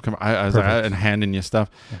 glove I was Perfect. and handing you stuff.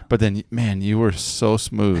 Yeah. But then, man, you were so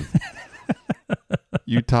smooth.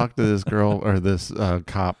 You talked to this girl or this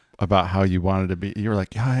cop about how you wanted to be. You were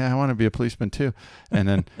like, yeah, I want to be a policeman too. And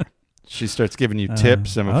then she starts giving you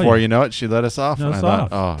tips, and before you know it, she let us off. Let And us I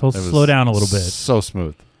thought, off. oh, Told it us to was slow down a little bit. So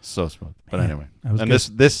smooth. But Man, anyway, that was and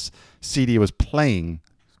good. this CD was playing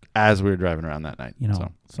as we were driving around that night. You know,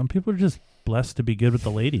 So. some people are just blessed to be good with the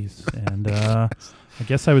ladies, and I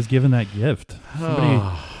guess I was given that gift.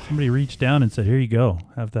 Somebody reached down and said, "Here you go,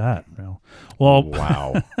 have that." Well,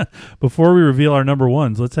 Wow. before we reveal our number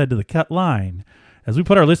ones, let's head to the cut line. As we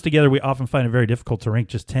put our list together, we often find it very difficult to rank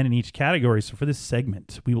just 10 in each category. So for this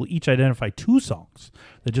segment, we will each identify 2 songs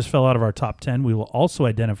that just fell out of our top 10. We will also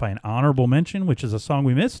identify an honorable mention, which is a song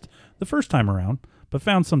we missed the first time around, but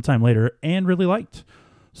found sometime later and really liked.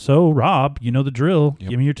 So, Rob, you know the drill. Yep.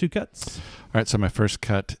 Give me your 2 cuts. All right, so my first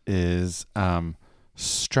cut is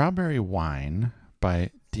Strawberry Wine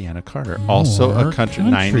by Deanna Carter. Also More a country.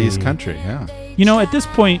 90s country, yeah. You know, at this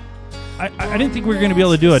point, I didn't think we were going to be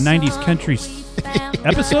able to do a 90s country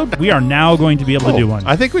episode. We are now going to be able to do one.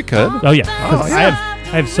 I think we could. Oh, yeah. 'Cause yeah.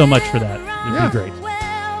 I have so much for that. It'd Yeah. be great.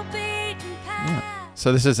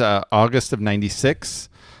 So this is August of 96.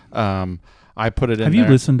 I put it in Have there. you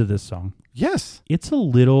listened to this song? Yes. It's a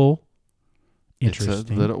little interesting.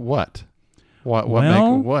 It's a little, what? What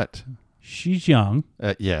Well- make, what? She's young,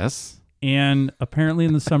 Yes. and apparently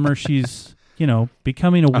in the summer she's,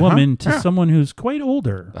 becoming a woman to yeah. someone who's quite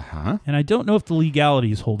older. Uh-huh. And I don't know if the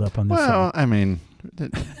legalities hold up on this Well, song. I mean,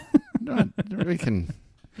 we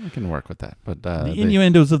can work with that. But The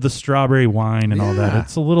innuendos of the strawberry wine and all that. Yeah.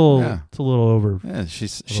 It's a little over. yeah, she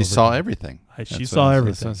over saw there. everything. She That's saw what-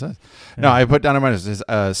 everything. that's what it says. Yeah. No, I put down in my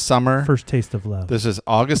list summer. First taste of love. This is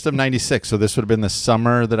August of 96, so this would have been the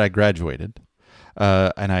summer that I graduated.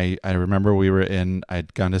 And I remember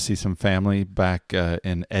I'd gone to see some family back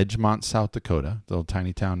in Edgemont, South Dakota, the little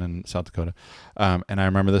tiny town in South Dakota. And I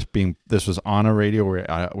remember this was on a radio. We're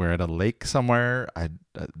at a lake somewhere.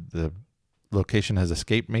 The location has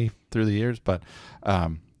escaped me through the years, but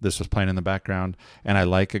this was playing in the background. And I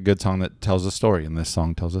like a good song that tells a story, and this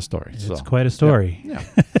song tells a story. It's So, quite a story. yeah.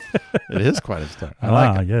 It is quite a story. I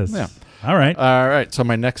like it. Yes. Yeah. All right. All right. So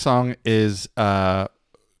my next song is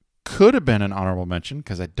could have been an honorable mention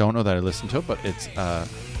because I don't know that I listened to it, but it's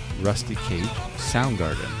Rusty Cage,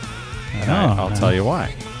 Soundgarden. And I'll nice. tell you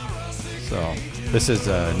why. So this is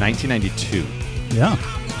 1992, Yeah.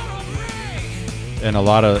 and a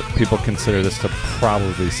lot of people consider this to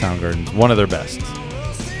probably Soundgarden's one of their best.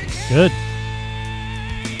 Good.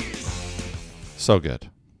 So good.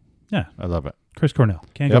 Yeah. I love it. Chris Cornell.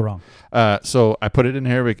 Can't Yep. go wrong. So I put it in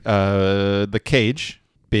here. The cage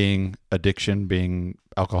being addiction, being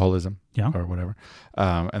alcoholism, Yeah. or whatever,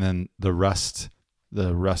 and then the rust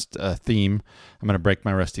theme. I'm going to break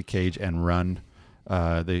my rusty cage and run.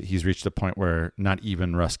 He's reached a point where not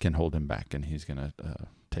even rust can hold him back, and he's going to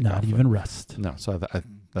take off. Not even rust. No, so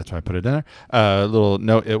that's why I put it in there. A little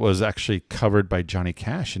note: it was actually covered by Johnny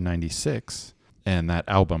Cash in '96. And that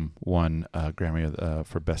album won a Grammy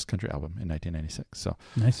for Best Country Album in 1996. So,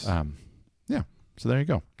 Nice. yeah. So there you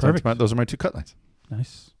go. Perfect. Those are my two cut lines.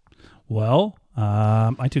 Nice. Well,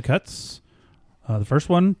 my two cuts. The first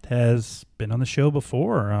one has been on the show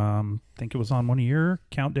before. I think it was on one of your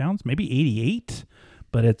countdowns, maybe 88.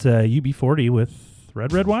 But it's UB40 with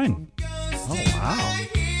Red Red Wine. Oh,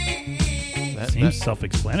 wow. Seems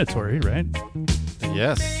self-explanatory, right?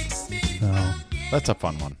 Yes. So, That's a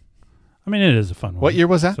fun one. I mean, it is a fun one. What year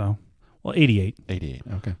was that? So, 88. 88.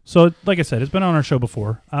 Okay. So, like I said, it's been on our show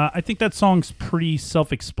before. I think that song's pretty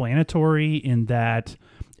self-explanatory in that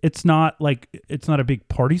it's not a big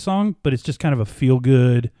party song, but it's just kind of a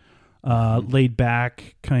feel-good, laid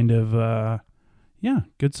back kind of,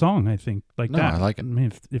 good song. I think No, that. I like it. I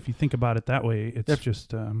mean, if you think about it that way, it's If-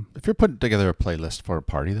 just If you're putting together a playlist for a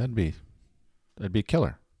party, that'd be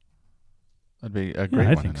killer. That'd be a great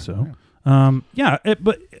I one. think in it. so. Yeah.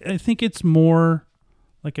 but I think it's more,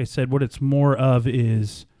 like I said, what it's more of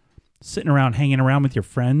is sitting around, hanging around with your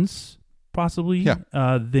friends, possibly,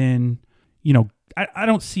 then, I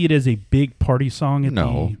don't see it as a big party song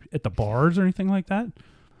at the bars or anything like that.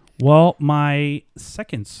 Well, my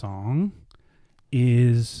second song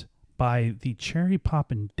is by the Cherry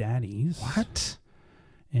Poppin' Daddies. What?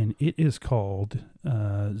 And it is called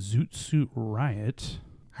Zoot Suit Riot.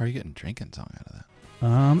 How are you getting drinking song out of that?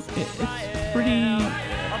 It's pretty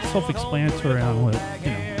self-explanatory on what,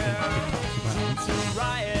 it talks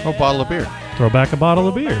about. Oh, bottle of beer. Throw back a bottle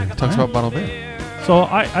of beer. Talks about bottle of beer. So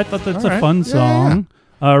I thought that's a fun song.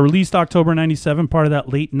 Released October 97, part of that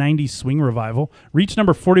late 90s swing revival. Reached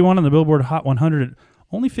number 41 on the Billboard Hot 100,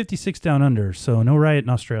 only 56 down under, so no Riot in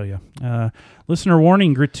Australia. Listener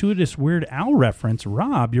warning, gratuitous Weird Al reference.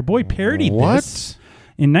 Rob, your boy parodied this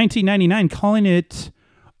in 1999, calling it,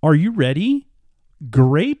 Are You Ready?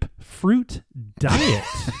 Grapefruit Diet.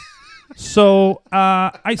 So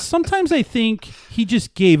I think he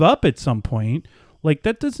just gave up at some point. Like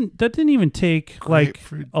that didn't even take like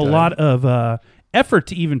a lot of effort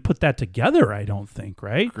to even put that together, I don't think,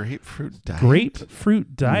 right? Grapefruit Diet.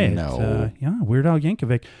 Grapefruit Diet. No. Weird Al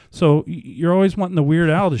Yankovic. So you're always wanting the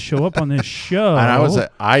Weird Al to show up on this show. And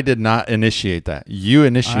I did not initiate that. You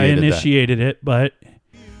initiated I initiated it, but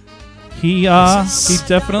he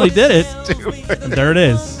definitely did it. And there it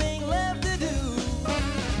is.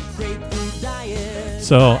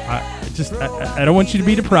 So I don't want you to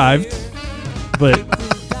be deprived, but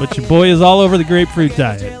your boy is all over the grapefruit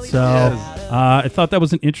diet. So I thought that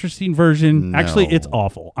was an interesting version. No. Actually, it's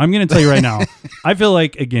awful. I'm going to tell you right now. I feel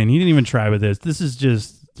like, again, he didn't even try with this. This is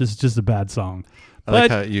just a bad song. I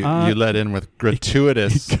like how you let in with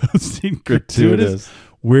gratuitous. gratuitous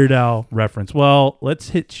Weird Al reference. Well, let's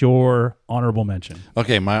hit your honorable mention.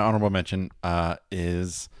 Okay, my honorable mention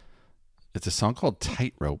is it's a song called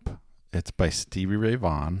Tightrope. It's by Stevie Ray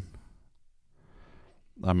Vaughan.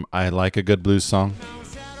 I like a good blues song.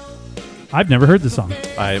 I've never heard the song.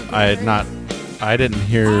 I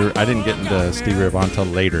didn't get into Stevie Ray Vaughan until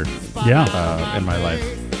later. Yeah. In my life.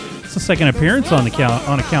 It's the second appearance on a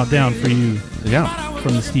countdown for you. Yeah.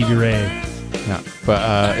 From the Stevie Ray. Yeah,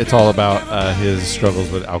 but it's all about his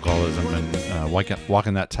struggles with alcoholism and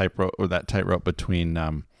walking that tightrope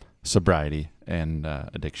between sobriety and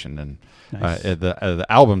addiction. And nice. The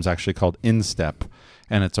album's actually called In Step,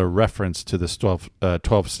 and it's a reference to this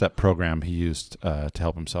 12-step program he used to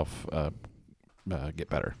help himself get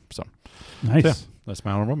better. So nice. Yeah, that's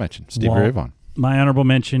my honorable mention. Stevie Ray Vaughan. My honorable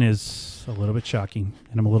mention is a little bit shocking,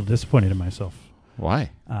 and I'm a little disappointed in myself.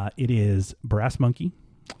 Why? It is Brass Monkey.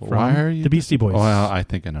 Why are you the Beastie Boys? Well, I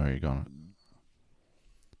think I know where you're going.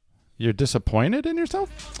 You're disappointed in yourself?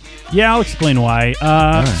 Yeah, I'll explain why.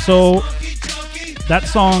 So that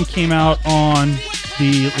song came out on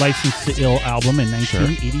the License to Ill album in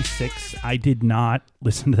 1986. Sure. I did not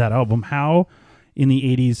listen to that album. How in the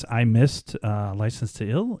 80s I missed License to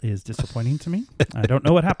Ill is disappointing to me. I don't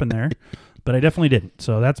know what happened there, but I definitely didn't.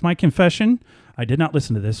 So that's my confession. I did not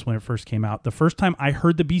listen to this when it first came out. The first time I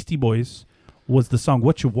heard the Beastie Boys was the song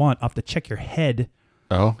What You Want off the Check Your Head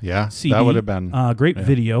CD. That would have been great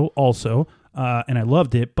video also, and I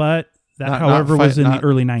loved it, but that, was in the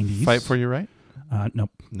early 90s. Fight for Your Right?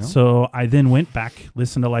 Nope. No. So I then went back,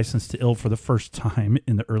 listened to License to Ill for the first time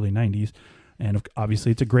in the early 90s, and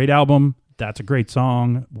obviously it's a great album. That's a great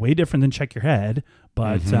song, way different than Check Your Head,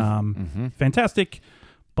 but fantastic,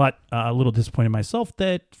 but a little disappointed myself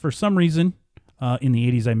that for some reason in the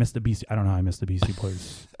 80s I missed the Beastie. I don't know how I missed the Beastie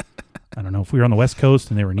Boys. I don't know if we were on the West Coast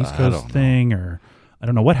and they were an East Coast thing, or I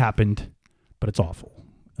don't know what happened, but it's awful.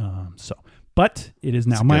 But it is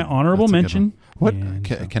now my honorable mention. What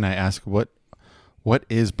can I ask? What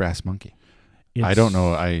is Brass Monkey? I don't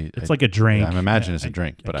know. It's like a drink. I'm imagining it's a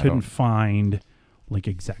drink, but I couldn't find like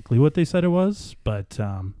exactly what they said it was. But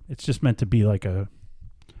it's just meant to be like a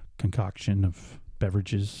concoction of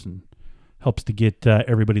beverages and helps to get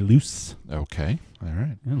everybody loose. Okay, all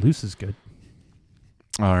right. Yeah, loose is good.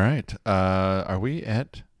 All right. Are we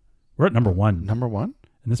at? We're at number one. Number one?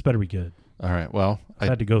 And this better be good. All right. Well, I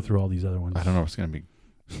had to go through all these other ones. I don't know if it's going to be.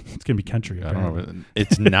 It's going to be country. Apparently. I don't know.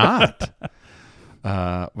 It's not.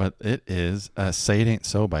 But it is Say It Ain't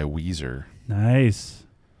So by Weezer. Nice.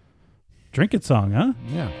 Drink It song, huh?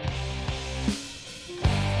 Yeah.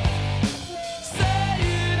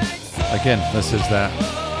 Again, this is that.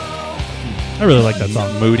 I really like that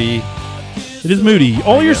song. Moody. It is moody.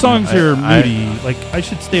 All your songs are moody. I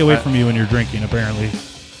should stay away from you when you're drinking, apparently.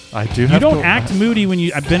 I do. You don't act moody when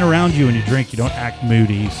you... I've been around you when you drink. You don't act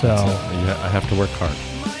moody, so... I have to work hard.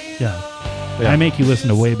 Yeah. I make you listen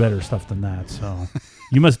to way better stuff than that, so...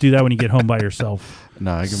 You must do that when you get home by yourself.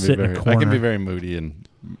 No, I can be very moody and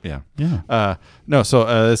Yeah. Yeah. No,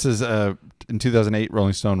 so this is in 2008,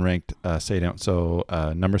 Rolling Stone ranked Say Don't So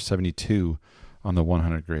number 72 on the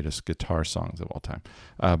 100 greatest guitar songs of all time.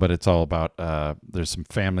 But it's all about, there's some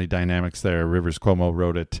family dynamics there. Rivers Cuomo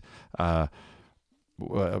wrote it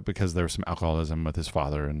because there was some alcoholism with his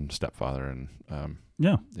father and stepfather and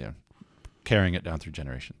Yeah. carrying it down through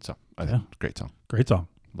generations. So I think it's a great song. Great song.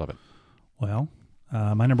 Love it. Well,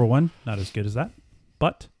 my number one, not as good as that,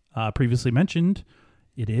 but previously mentioned,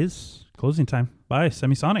 it is Closing Time by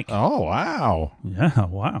Semisonic. Oh, wow. Yeah,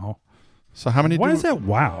 wow. So how many Why is that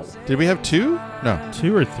wow? Did we have 2? No.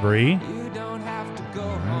 2 or 3?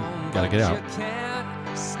 Gotta get out.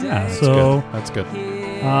 Yeah, so That's good.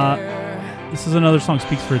 this is another song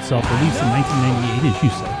speaks for itself, released in 1998, as you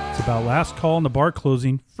said. It's about last call and the bar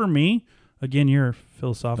closing. For me, again, your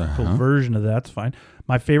philosophical version of that's fine.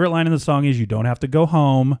 My favorite line in the song is, "You don't have to go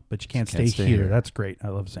home, but you can't stay here." That's great. I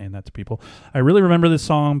love saying that to people. I really remember this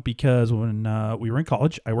song because when we were in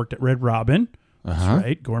college, I worked at Red Robin. That's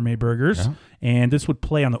right, gourmet burgers. Yeah. And this would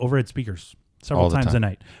play on the overhead speakers several times a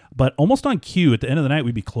night. But almost on cue, at the end of the night,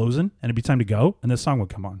 we'd be closing, and it'd be time to go, and this song would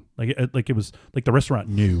come on. Like it was like the restaurant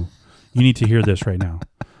knew, you need to hear this right now.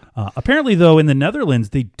 Apparently, though, in the Netherlands,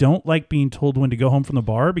 they don't like being told when to go home from the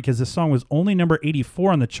bar because this song was only number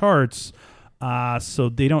 84 on the charts, so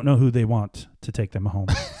they don't know who they want to take them home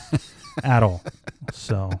at all.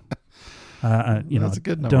 So... That's a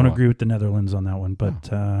good number don't one. agree with the Netherlands on that one,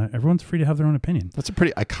 but everyone's free to have their own opinion. That's a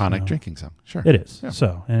pretty iconic drinking song. Sure. It is. Yeah.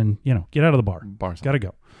 So, and, get out of the bar. Bars. Got to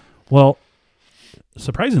go. Well,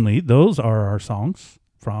 surprisingly, those are our songs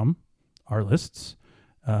from our lists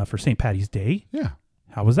for St. Paddy's Day. Yeah.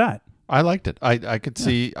 How was that? I liked it. I could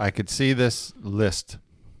see this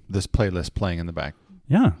playlist playing in the back.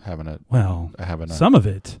 Yeah. Some of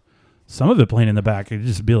it playing in the back, it'd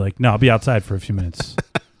just be like, no, I'll be outside for a few minutes.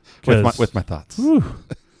 with my thoughts. Whew,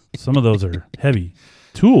 some of those are heavy.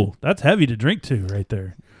 Tool, that's heavy to drink to right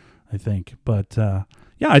there, I think. But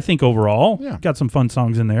I think overall, got some fun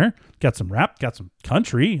songs in there. Got some rap, got some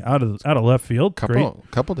country out of left field. Couple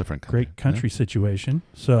different country. Great country situation.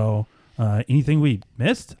 So anything we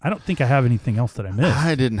missed? I don't think I have anything else that I missed.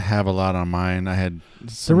 I didn't have a lot on mine. I had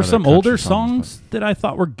there were some older songs that I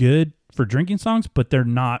thought were good for drinking songs, but they're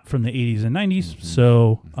not from the 80s and 90s. Mm-hmm.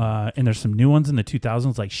 So, and there's some new ones in the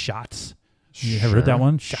 2000s, like Shots. You ever heard that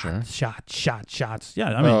one? Shots.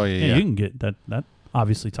 Yeah, I mean, you can get that. That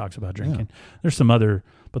obviously talks about drinking. Yeah. There's some other,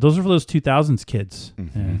 but those are for those 2000s kids.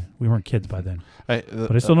 Mm-hmm. We weren't kids by then.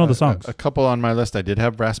 But I still know the songs. A couple on my list. I did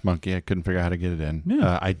have Brass Monkey. I couldn't figure out how to get it in.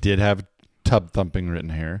 Yeah. I did have Tub Thumping written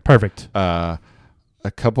here. Perfect. A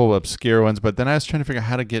couple obscure ones, but then I was trying to figure out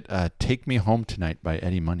how to get Take Me Home Tonight by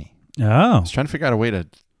Eddie Money. Oh. I was trying to figure out a way to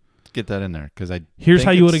get that in there because here's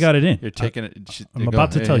how you would have got it in. You're taking it. I'm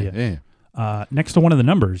about to tell you. Next to one of the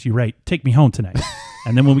numbers, you write "Take Me Home Tonight,"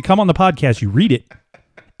 and then when we come on the podcast, you read it,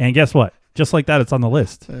 and guess what? Just like that, it's on the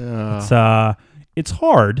list. It's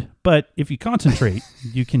hard, but if you concentrate,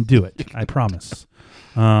 you can do it. I promise.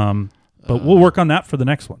 But we'll work on that for the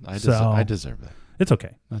next one. I deserve that. It's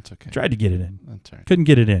okay. That's okay. Tried to get it in. That's right. Couldn't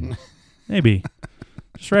get it in. Maybe.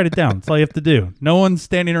 Just write it down. That's all you have to do. No one's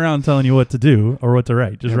standing around telling you what to do or what to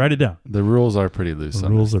write. Just write it down. The rules are pretty loose. The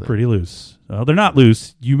rules are pretty loose. Well, they're not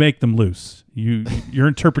loose. You make them loose. Your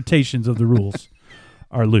interpretations of the rules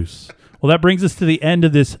are loose. Well, that brings us to the end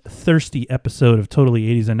of this thirsty episode of Totally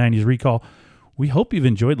 80s and 90s Recall. We hope you've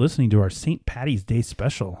enjoyed listening to our St. Paddy's Day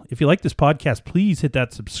special. If you like this podcast, please hit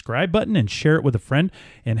that subscribe button and share it with a friend,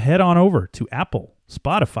 and head on over to Apple,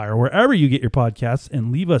 Spotify, or wherever you get your podcasts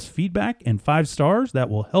and leave us feedback and 5 stars. That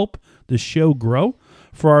will help the show grow.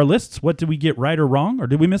 For our lists, what did we get right or wrong, or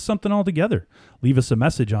did we miss something altogether? Leave us a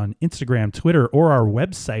message on Instagram, Twitter, or our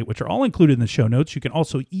website, which are all included in the show notes. You can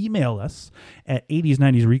also email us at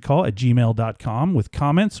 80s90srecall@gmail.com with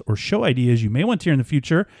comments or show ideas you may want to hear in the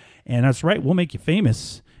future. And that's right, we'll make you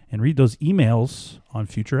famous and read those emails on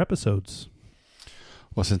future episodes.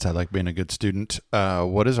 Well, since I like being a good student,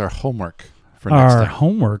 what is our homework for next time? Our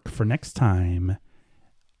homework for next time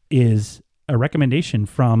is a recommendation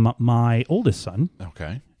from my oldest son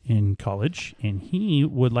in college, and he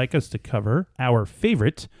would like us to cover our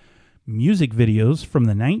favorite music videos from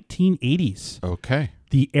the 1980s. Okay.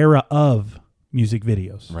 The era of music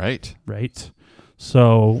videos. Right.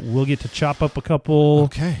 So we'll get to chop up a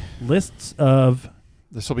couple lists of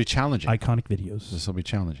this will be challenging. Iconic videos. This will be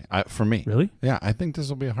challenging. For me. Really? Yeah, I think this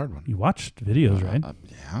will be a hard one. You watched videos, right?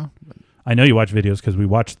 Yeah. I know you watch videos because we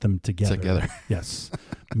watched them together. Yes.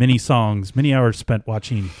 Many songs, many hours spent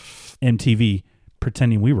watching MTV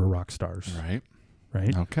pretending we were rock stars. Right.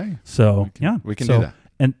 Right? Okay. So, we can do that.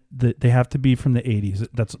 And they have to be from the 80s.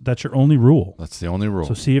 That's your only rule. That's the only rule.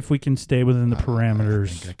 So see if we can stay within the I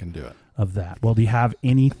parameters think I can do it. of that. Well, do you have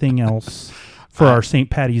anything else for our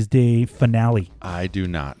St. Patty's Day finale? I do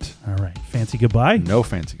not. All right. Fancy goodbye? No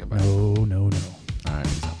fancy goodbye. No. All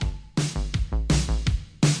right.